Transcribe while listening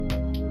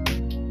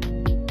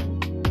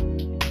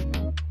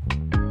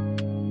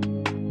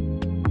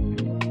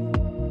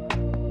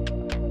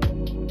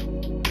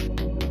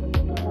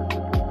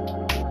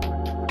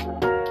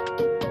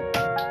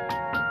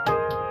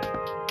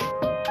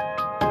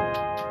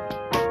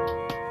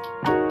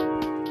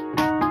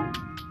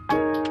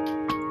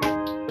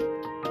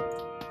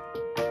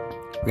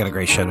We got a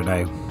great show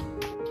today.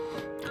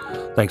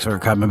 Thanks for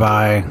coming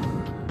by.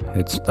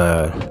 It's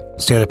the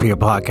Stand Up Here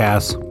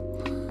podcast.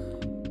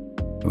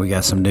 We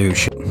got some new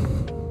shit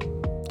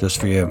just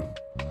for you.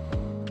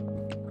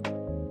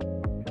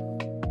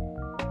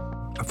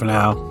 But for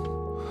now,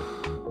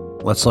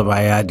 let's let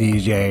my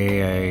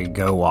DJ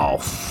go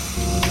off.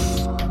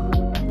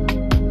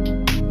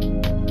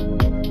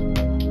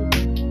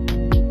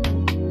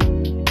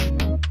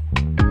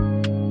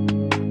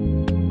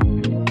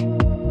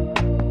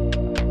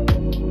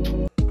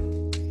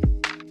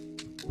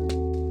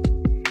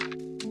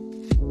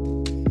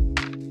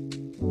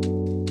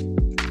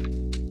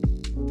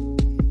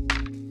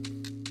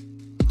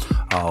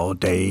 All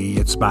day,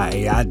 it's my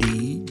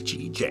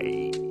AIDGJ.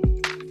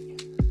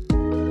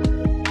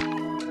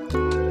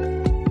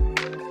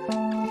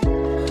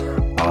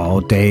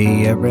 All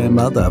day, every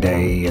mother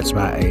day, it's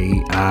my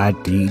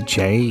AIDJ.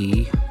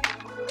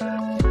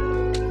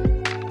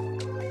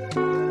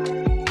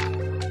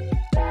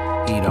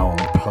 He don't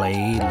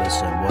play,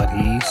 listen what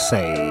he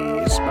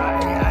says. It's my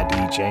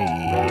AIDJ,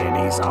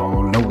 and he's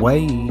on the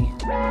way.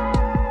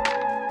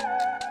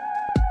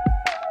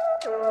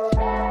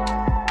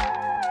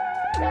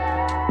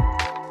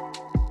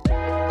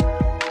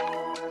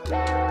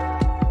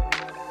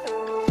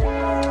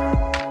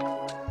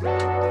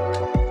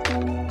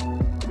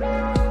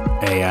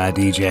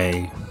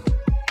 AIDJ,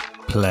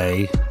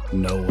 play,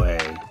 no way.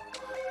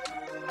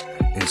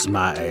 It's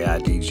my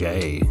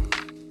AIDJ.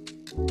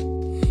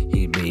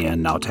 He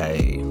being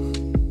naughty.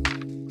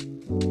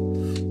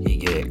 He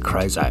get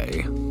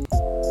crazy.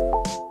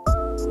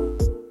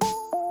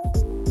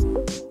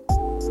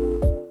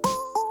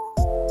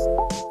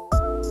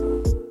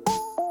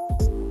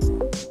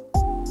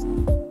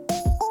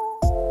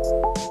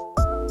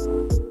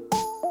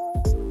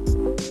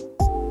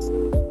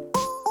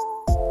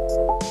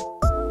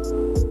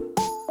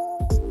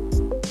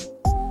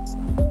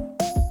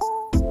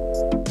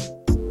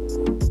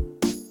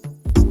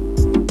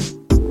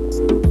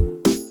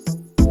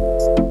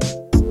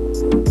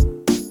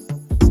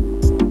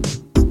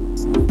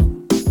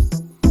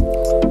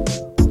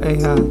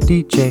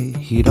 AIDJ,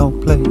 he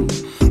don't play.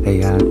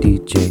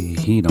 AIDJ,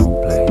 he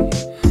don't play.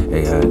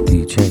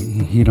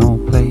 AIDJ, he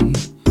don't play.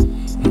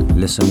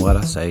 Listen what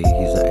I say,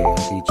 he's an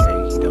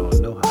AIDJ. He don't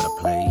know how to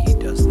play. He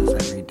does this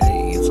every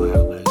day. It's all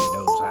that he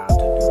knows how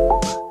to do.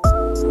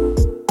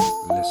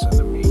 Listen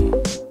to me,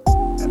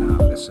 and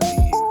I'll listen to you.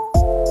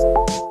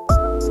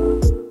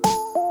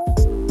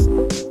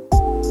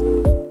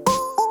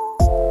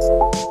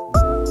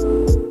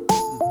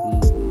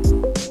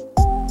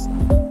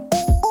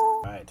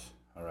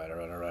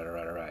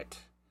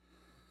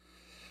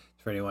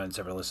 For anyone that's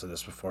ever listened to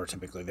this before,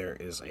 typically there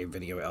is a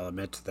video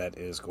element that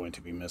is going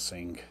to be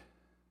missing.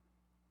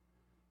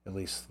 At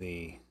least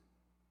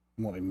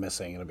won't be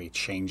missing, it'll be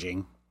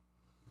changing.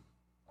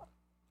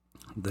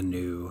 The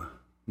new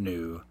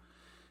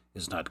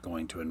is not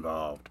going to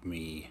involve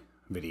me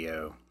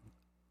video.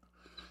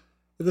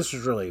 This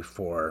is really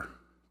for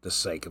the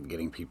sake of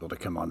getting people to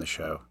come on the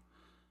show.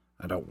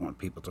 I don't want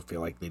people to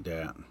feel like they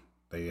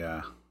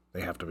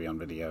have to be on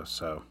video,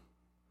 so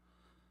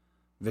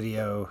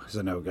video is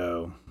a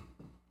no-go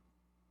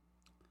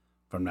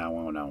from now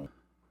on.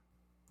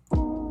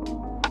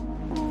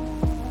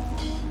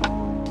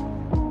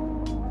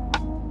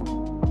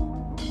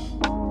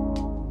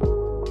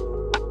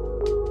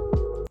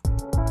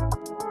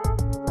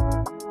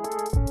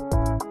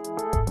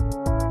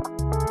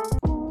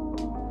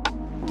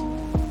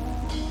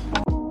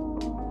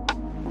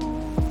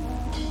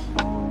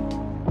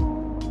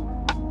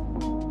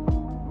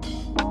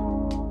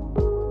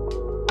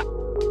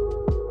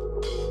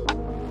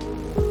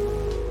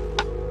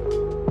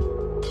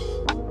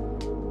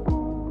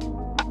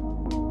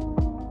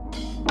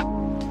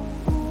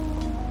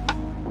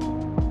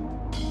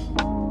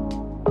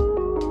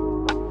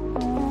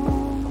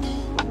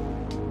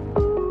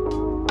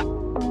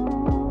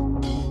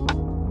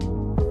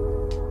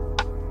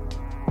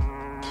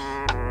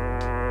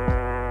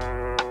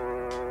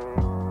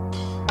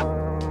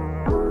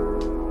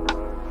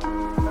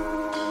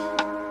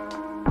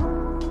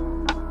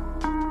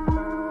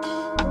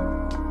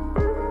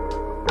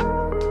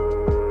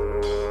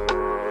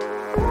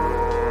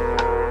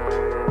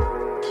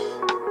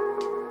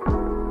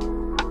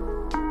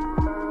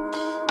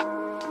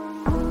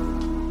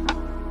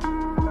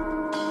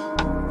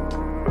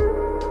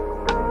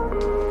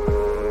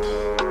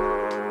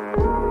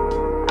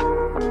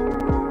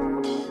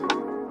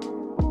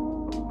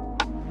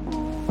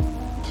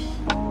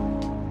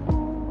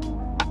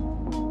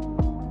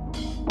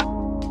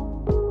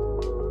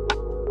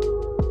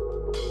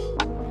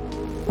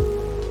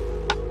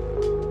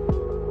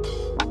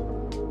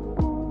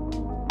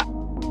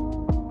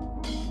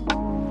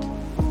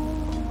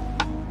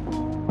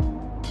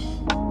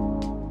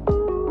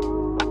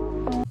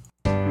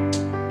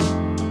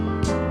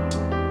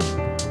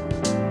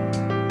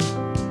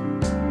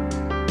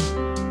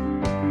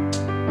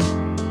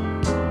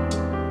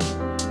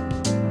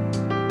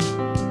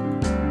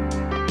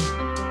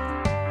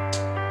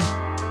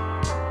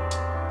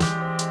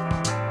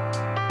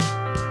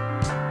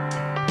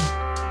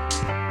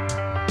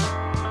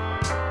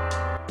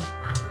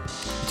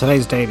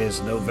 Today's date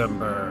is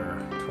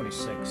November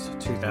 26th,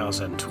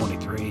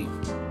 2023. It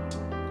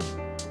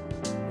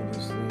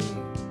is the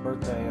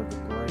birthday of the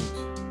great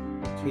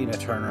Tina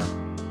Turner.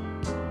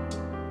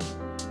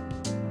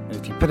 And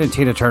if you put in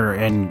Tina Turner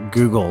in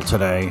Google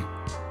today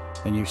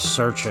and you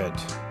search it,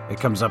 it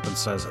comes up and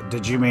says,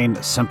 "Did you mean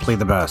Simply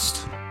the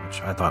Best?"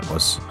 Which I thought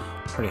was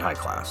pretty high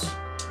class.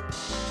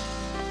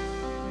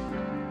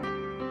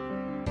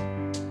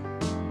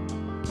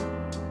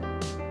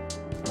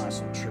 Nice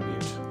little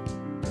tribute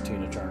to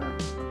Tina Turner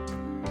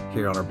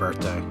here on her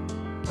birthday. If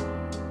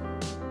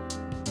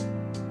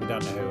you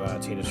don't know who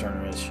Tina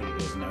Turner is, she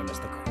is known as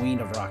the Queen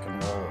of Rock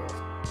and Roll.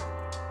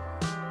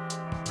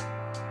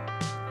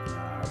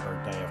 Her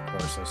birthday, of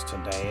course, is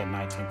today in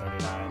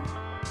 1939.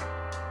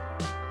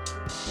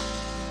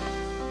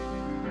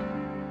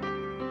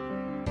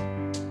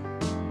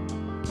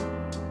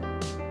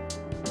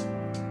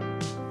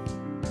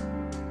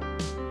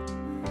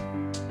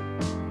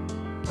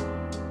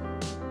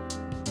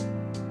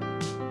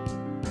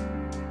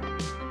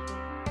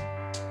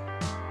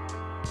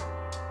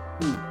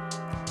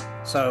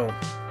 So,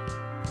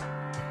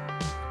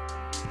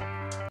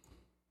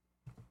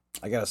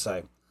 I gotta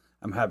say,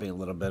 I'm having a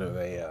little bit of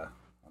a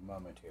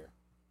moment here.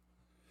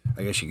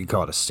 I guess you could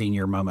call it a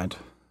senior moment,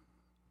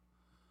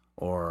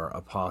 or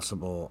a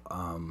possible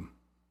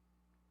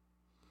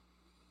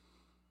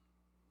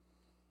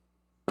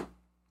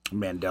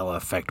Mandela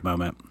effect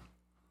moment.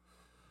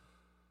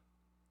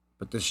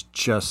 But this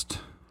just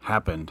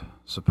happened,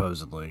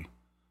 supposedly,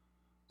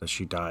 that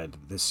she died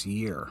this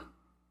year.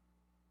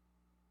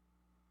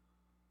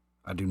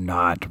 I do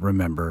not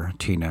remember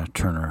Tina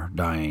Turner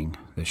dying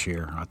this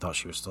year. I thought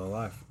she was still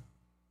alive.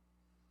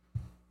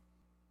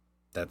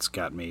 That's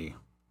got me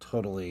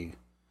totally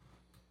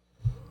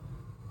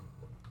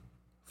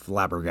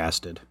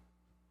flabbergasted.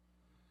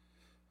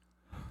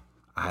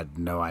 I had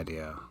no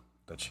idea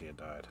that she had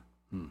died.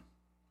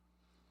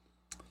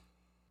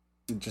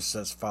 It just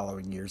says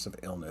following years of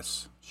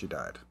illness, she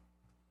died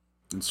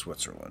in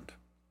Switzerland.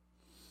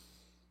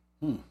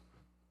 In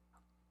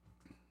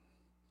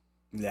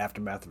the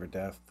aftermath of her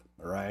death,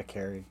 Mariah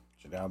Carey,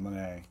 Janelle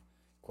Monáe,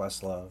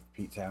 Questlove,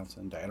 Pete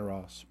Townsend, Diana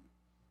Ross,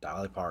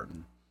 Dolly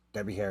Parton,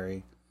 Debbie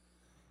Harry,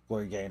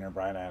 Gloria Gaynor,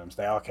 Bryan Adams,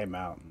 they all came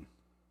out and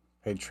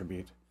paid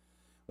tribute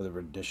with a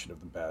rendition of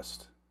The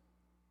Best.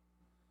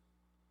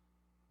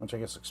 Which I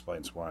guess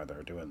explains why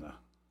they're doing the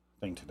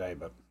thing today,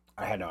 but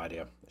I had no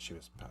idea that she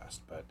was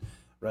passed. But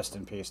rest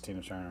in peace,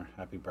 Tina Turner.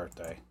 Happy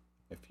birthday,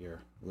 if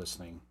you're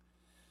listening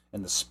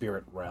in the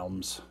spirit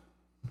realms.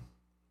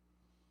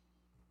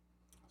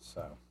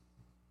 So,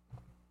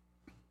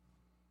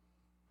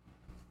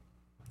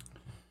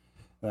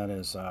 that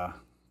is the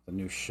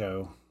new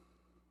show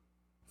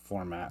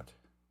format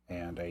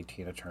and a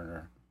Tina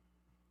Turner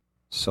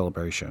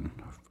celebration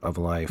of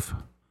life,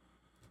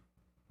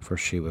 for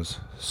she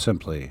was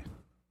simply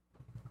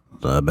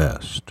the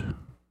best.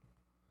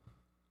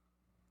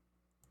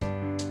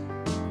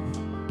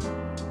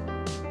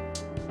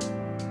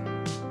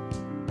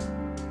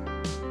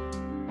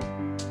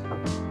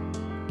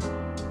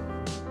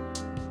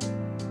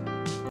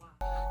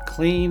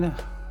 Clean,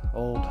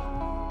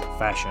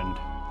 old-fashioned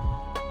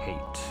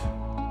hate.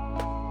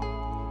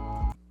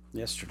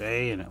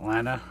 Yesterday in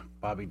Atlanta,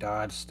 Bobby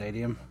Dodd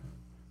Stadium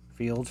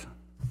Field,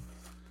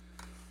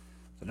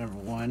 the number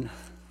 1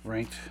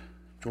 ranked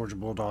Georgia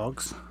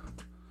Bulldogs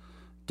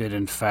did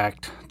in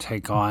fact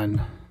take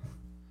on,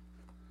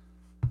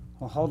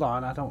 well, hold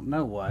on, I don't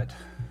know what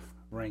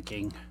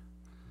ranking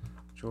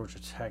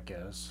Georgia Tech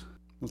is.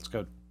 Let's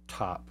go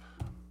top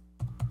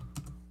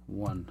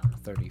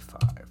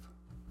 135.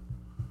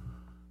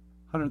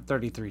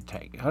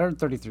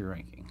 133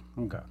 ranking.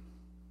 Okay.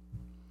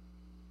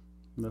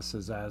 This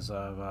is as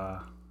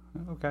of,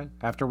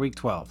 after week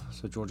 12.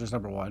 So Georgia's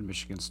number 1,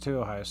 Michigan's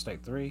 2, Ohio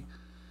State 3,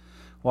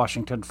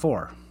 Washington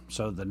 4.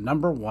 So the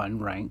number 1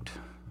 ranked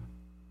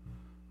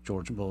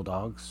Georgia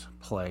Bulldogs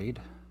played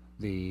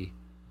the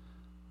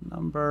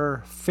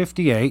number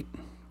 58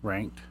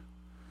 ranked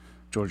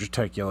Georgia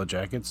Tech Yellow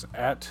Jackets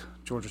at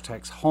Georgia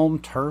Tech's home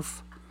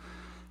turf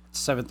at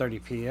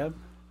 7:30 p.m.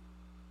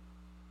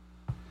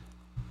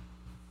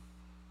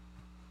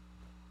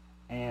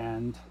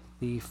 And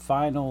the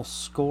final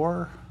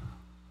score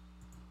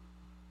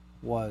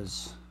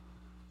was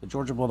the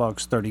Georgia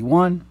Bulldogs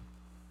 31,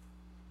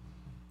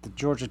 the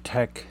Georgia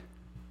Tech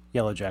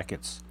Yellow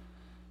Jackets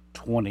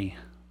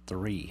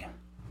 23.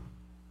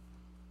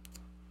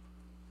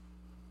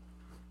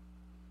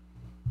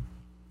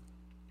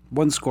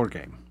 One score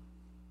game.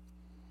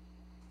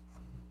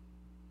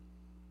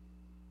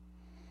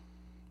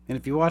 And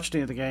if you watched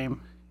any of the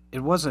game, it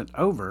wasn't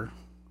over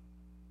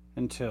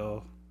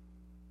until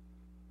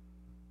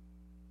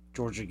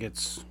Georgia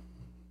gets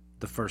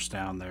the first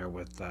down there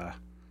with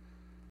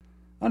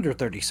under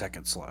 30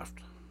 seconds left.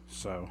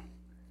 So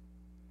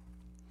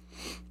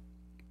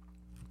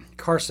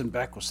Carson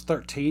Beck was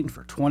 13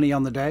 for 20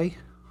 on the day,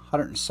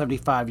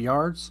 175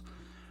 yards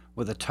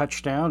with a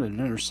touchdown and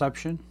an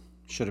interception.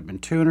 Should have been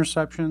 2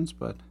 interceptions,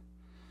 but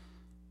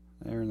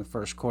there in the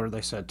first quarter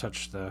they said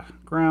touch the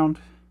ground.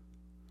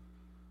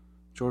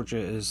 Georgia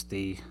is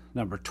the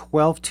number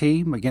 12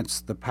 team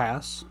against the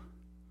pass.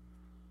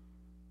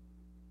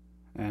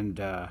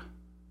 And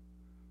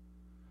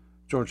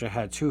Georgia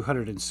had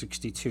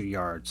 262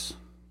 yards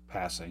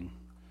passing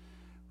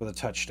with a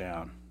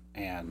touchdown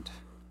and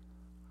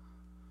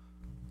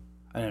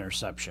an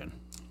interception.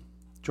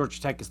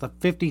 Georgia Tech is the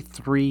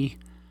 53rd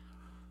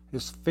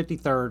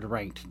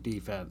ranked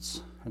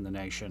defense in the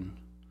nation.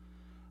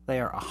 They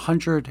are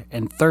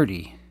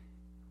 130,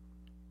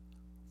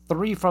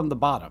 three from the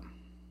bottom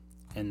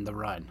in the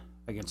run,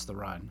 against the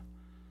run.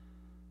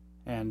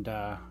 And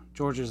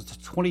Georgia is the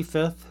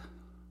 25th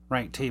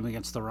ranked team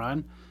against the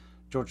run.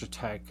 Georgia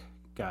Tech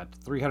got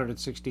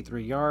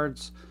 363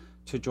 yards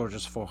to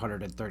Georgia's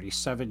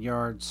 437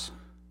 yards.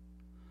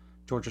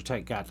 Georgia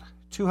Tech got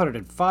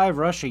 205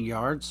 rushing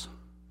yards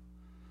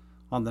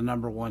on the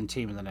number one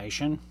team in the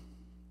nation.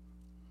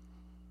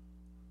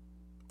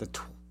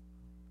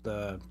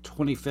 The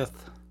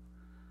 25th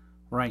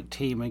ranked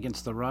team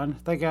against the run.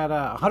 They got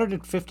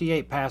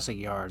 158 passing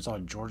yards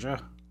on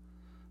Georgia,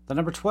 the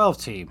number 12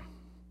 team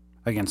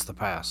against the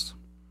pass.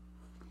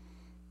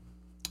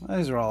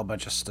 These are all a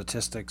bunch of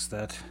statistics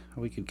that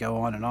we could go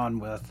on and on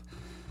with,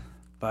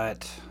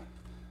 but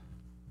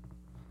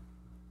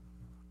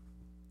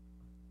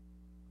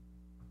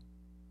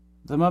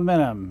the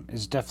momentum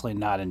is definitely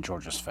not in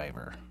Georgia's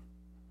favor.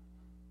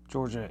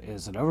 Georgia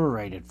is an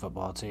overrated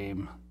football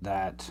team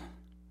that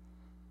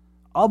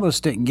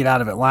almost didn't get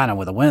out of Atlanta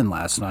with a win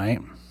last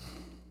night.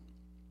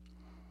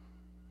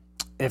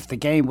 If the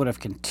game would have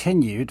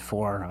continued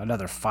for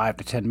another 5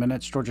 to 10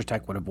 minutes, Georgia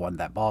Tech would have won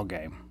that ball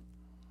game.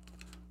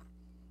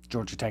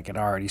 Georgia Tech had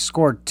already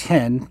scored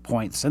 10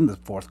 points in the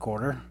fourth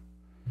quarter,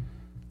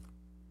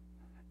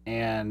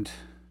 and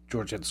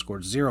Georgia had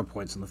scored 0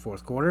 points in the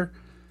fourth quarter.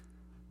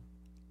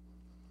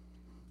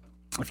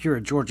 If you're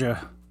a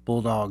Georgia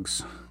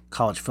Bulldogs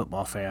college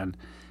football fan,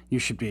 you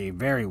should be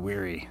very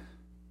weary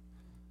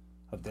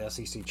of the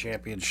SEC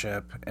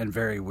championship and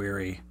very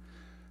weary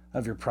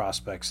of your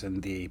prospects in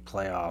the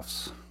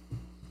playoffs.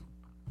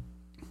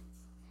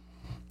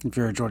 If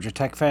you're a Georgia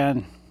Tech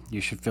fan,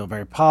 you should feel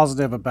very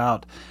positive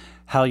about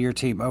how your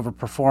team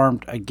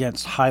overperformed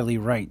against highly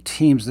ranked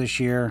teams this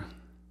year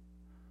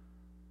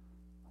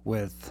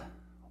with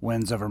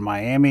wins over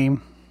Miami.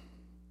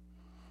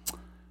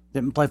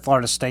 Didn't play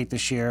Florida State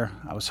this year.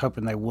 I was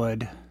hoping they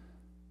would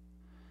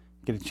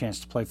get a chance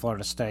to play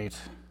Florida State.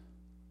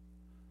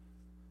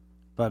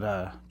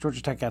 But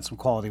Georgia Tech had some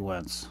quality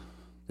wins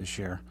this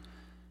year.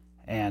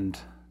 And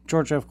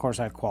Georgia, of course,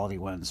 had quality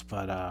wins.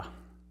 But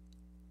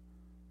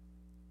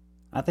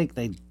I think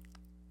they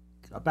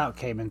about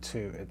came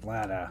into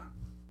Atlanta.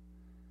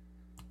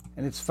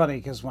 And it's funny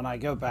because when I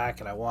go back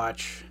and I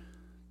watch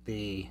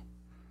the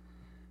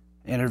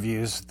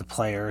interviews, the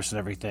players and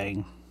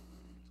everything,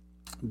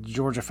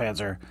 Georgia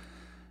players,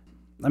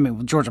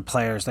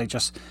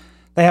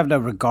 they have no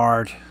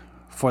regard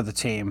for the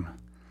team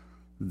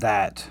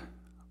that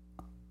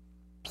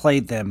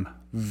played them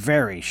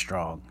very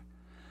strong.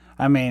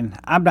 I mean,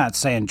 I'm not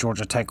saying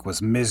Georgia Tech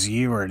was Ms.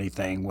 U or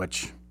anything,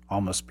 which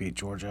almost beat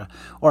Georgia,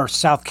 or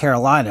South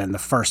Carolina in the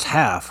first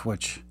half,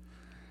 which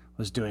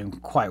was doing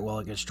quite well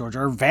against Georgia,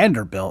 or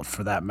Vanderbilt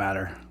for that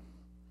matter.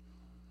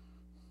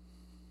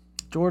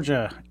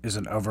 Georgia is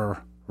an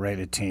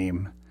overrated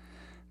team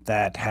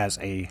that has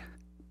a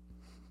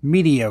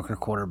mediocre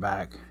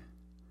quarterback,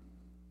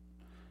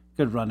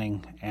 good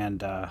running,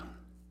 and a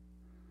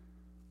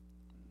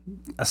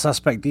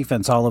suspect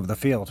defense all over the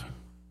field.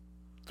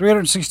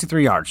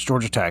 363 yards,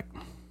 Georgia Tech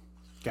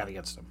got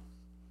against them.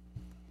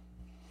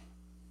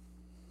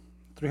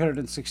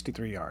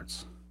 363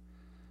 yards.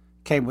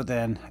 Came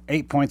within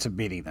 8 points of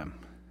beating them.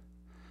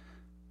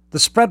 The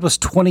spread was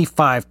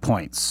 25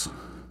 points.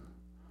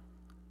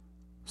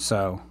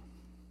 So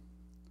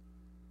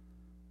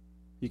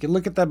you can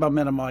look at that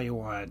momentum all you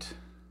want,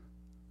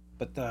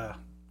 but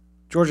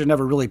Georgia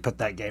never really put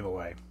that game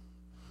away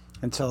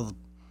until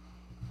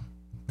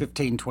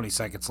 15, 20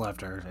 seconds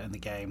left in the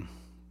game.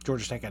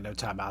 Georgia Tech had no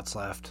timeouts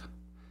left.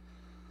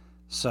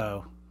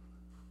 So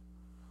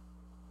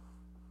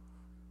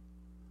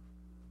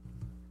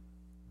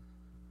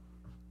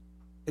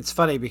it's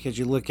funny because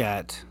you look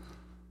at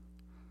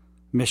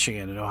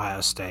Michigan and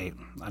Ohio State.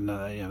 I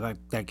know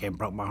that game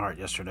broke my heart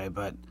yesterday,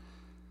 but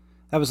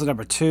that was the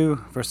number 2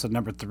 versus the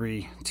number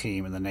 3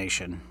 team in the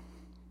nation.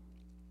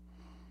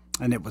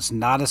 And it was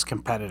not as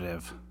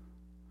competitive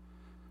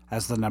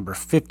as the number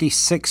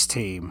 56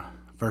 team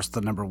versus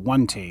the number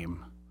 1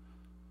 team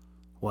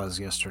was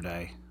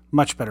yesterday.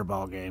 Much better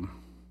ball game.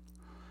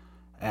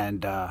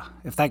 And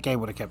if that game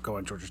would have kept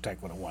going, Georgia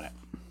Tech would have won it.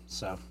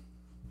 So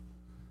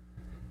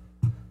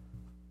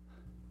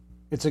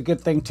it's a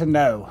good thing to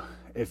know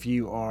if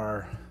you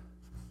are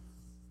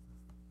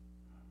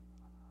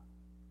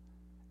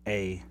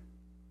a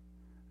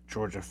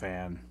Georgia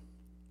fan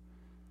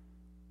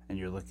and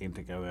you're looking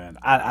to go in.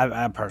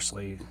 I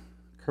personally,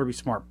 Kirby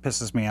Smart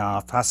pisses me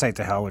off. I say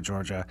to hell with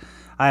Georgia.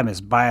 I am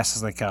as biased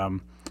as they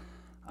come.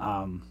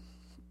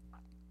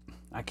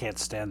 I can't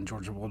stand the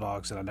Georgia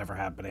Bulldogs, and I never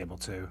have been able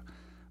to.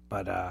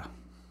 But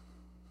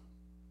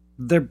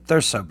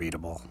they're so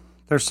beatable.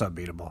 They're so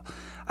beatable.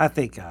 I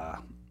think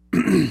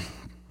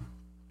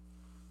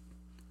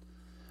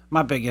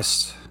my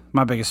biggest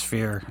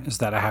fear is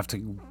that I have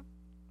to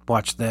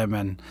watch them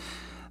and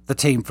the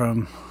team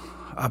from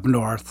up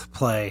north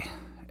play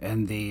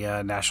in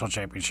the national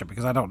championship,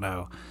 because I don't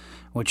know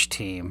which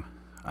team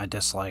I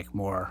dislike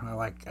more.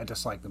 I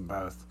dislike them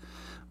both,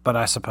 but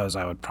I suppose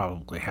I would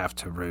probably have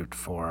to root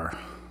for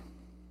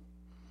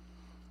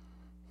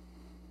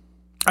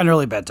an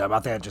early bedtime. I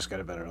think I'd just go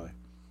to bed early.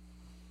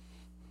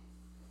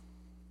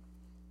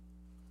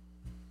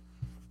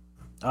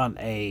 On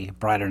a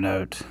brighter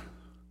note,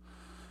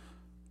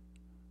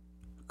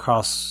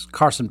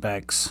 Carson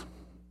Beck's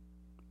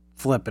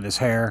flip in his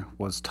hair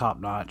was top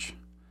notch.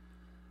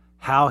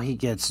 How he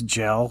gets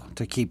gel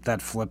to keep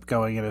that flip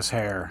going in his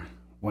hair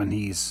when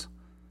he's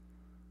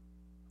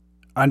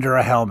under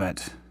a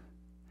helmet.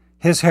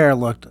 His hair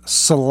looked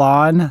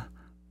salon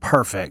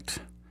perfect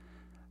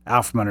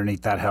out from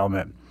underneath that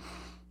helmet.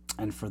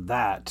 And for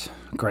that,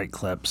 great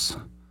clips,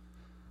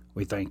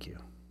 we thank you.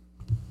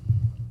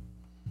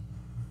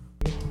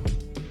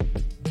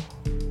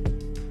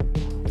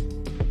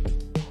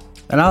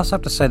 And I also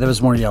have to say there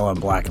was more yellow and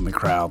black in the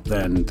crowd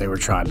than they were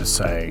trying to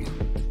say.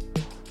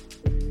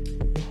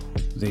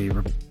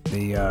 The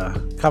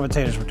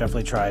commentators were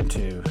definitely trying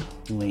to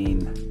lean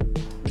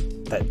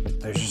that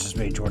there's just as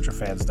many Georgia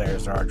fans there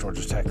as there are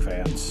Georgia Tech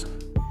fans.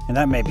 And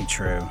that may be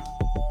true.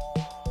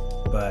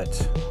 But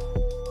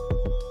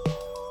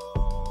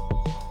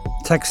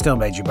Tech still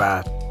made you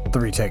buy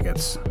 3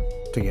 tickets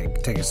to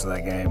get tickets to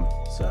that game.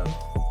 So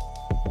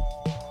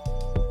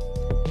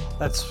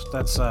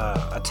that's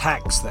a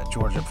tax that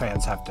Georgia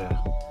fans have to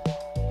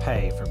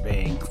pay for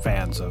being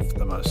fans of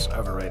the most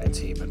overrated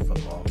team in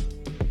football.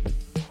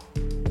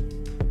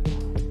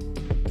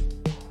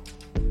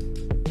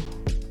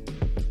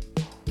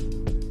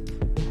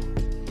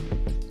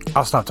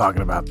 I'll stop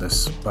talking about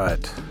this,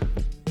 but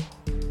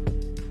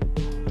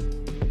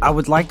I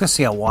would like to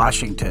see a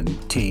Washington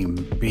team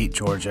beat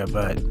Georgia,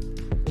 but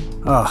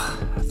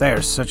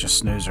they're such a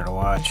snoozer to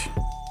watch.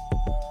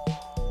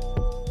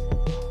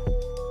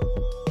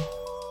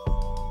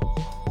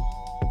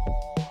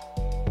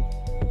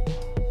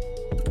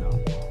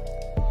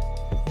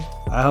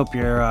 I hope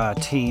your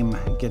team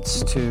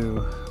gets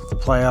to the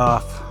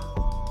playoff.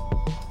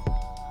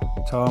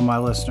 To all my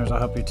listeners, I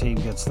hope your team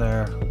gets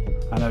there.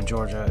 I know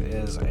Georgia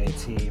is a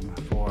team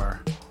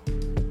for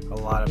a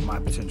lot of my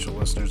potential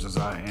listeners, as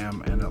I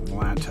am an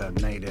Atlanta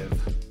native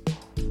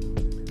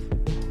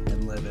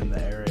and live in the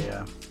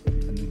area.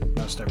 And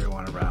most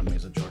everyone around me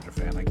is a Georgia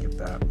fan. I get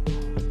that.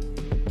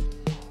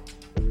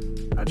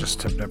 I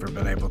just have never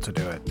been able to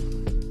do it.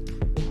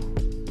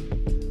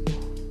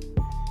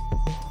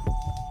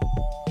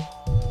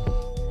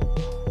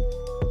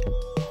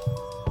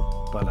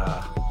 But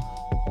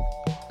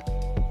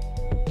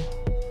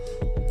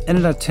in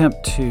an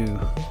attempt to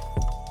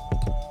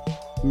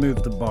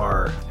move the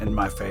bar in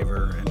my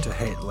favor and to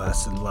hate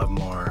less and love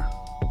more,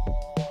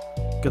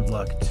 good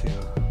luck to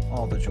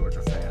all the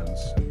Georgia fans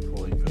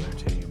pulling for their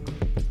team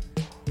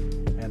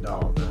and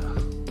all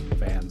the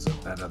fans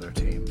of that other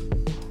team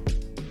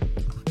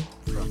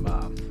from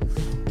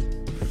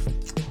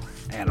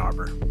Ann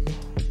Arbor.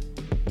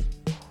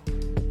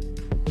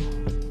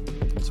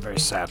 It's a very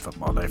sad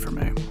football day for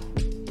me.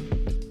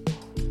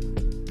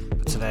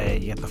 But today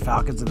you get the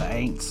Falcons and the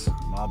Aints.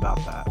 I'm all about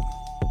that.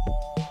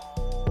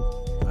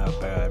 I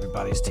hope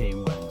everybody's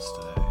team wins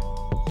today.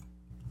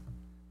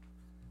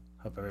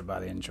 Hope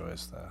everybody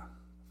enjoys the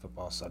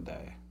football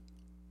Sunday.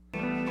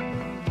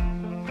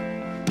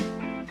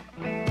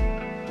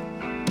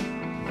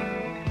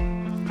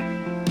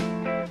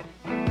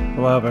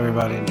 Well, I hope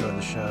everybody enjoyed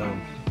the show.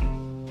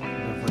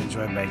 Hopefully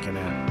enjoyed making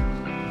it.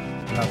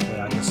 And hopefully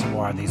I'll get some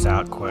more of these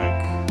out quick.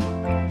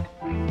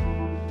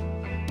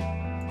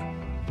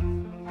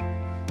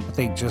 I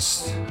think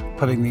just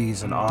putting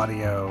these in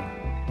audio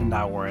and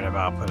not worrying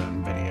about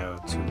putting video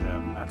to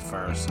them at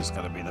first is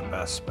going to be the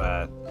best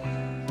bet.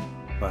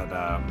 But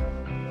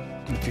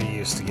if you're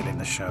used to getting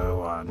the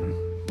show on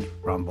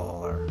Rumble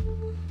or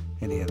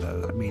any of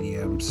those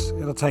mediums,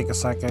 it'll take a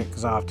second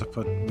because I'll have to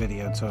put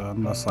video to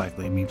them. Most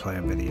likely me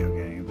playing video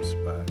games,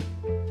 but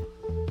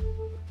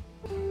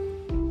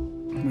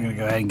I'm going to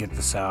go ahead and get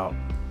this out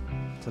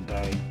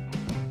today.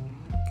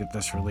 Get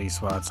this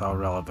released while it's all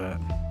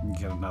relevant and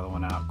get another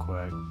one out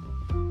quick.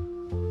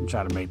 I'm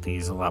trying to make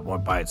these a lot more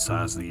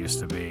bite-sized than they used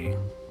to be.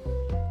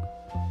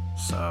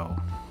 So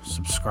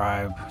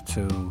subscribe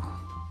to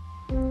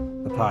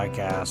the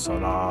podcast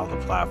on all the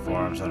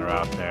platforms that are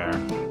out there.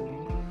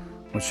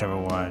 Whichever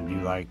one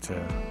you like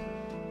to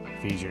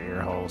feed your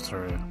ear holes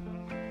through.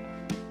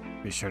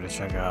 Be sure to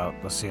check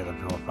out the See Other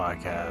People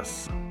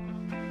podcast.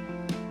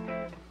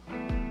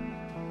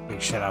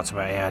 Big shout out to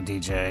my AI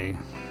DJ.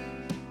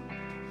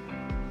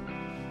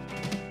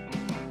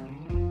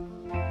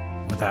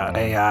 Without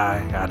AI,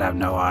 I'd have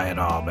no eye at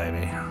all,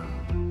 baby.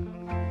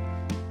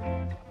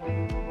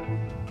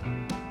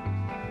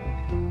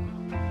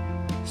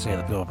 See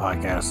the People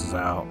podcast is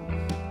out.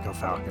 Go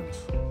Falcons.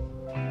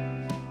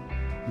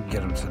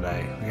 Get him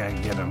today. We gotta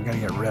get him. We gotta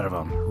get rid of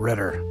him.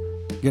 Ritter.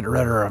 Get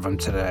ridder of him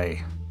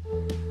today.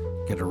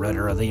 Get a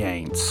ridder of the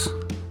ain'ts.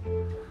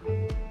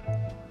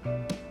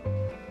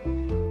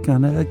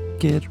 Gonna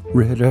get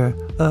ridder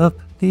of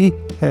the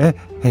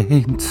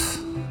ain'ts.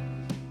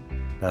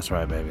 That's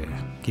right, baby.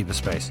 Keep it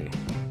spacey.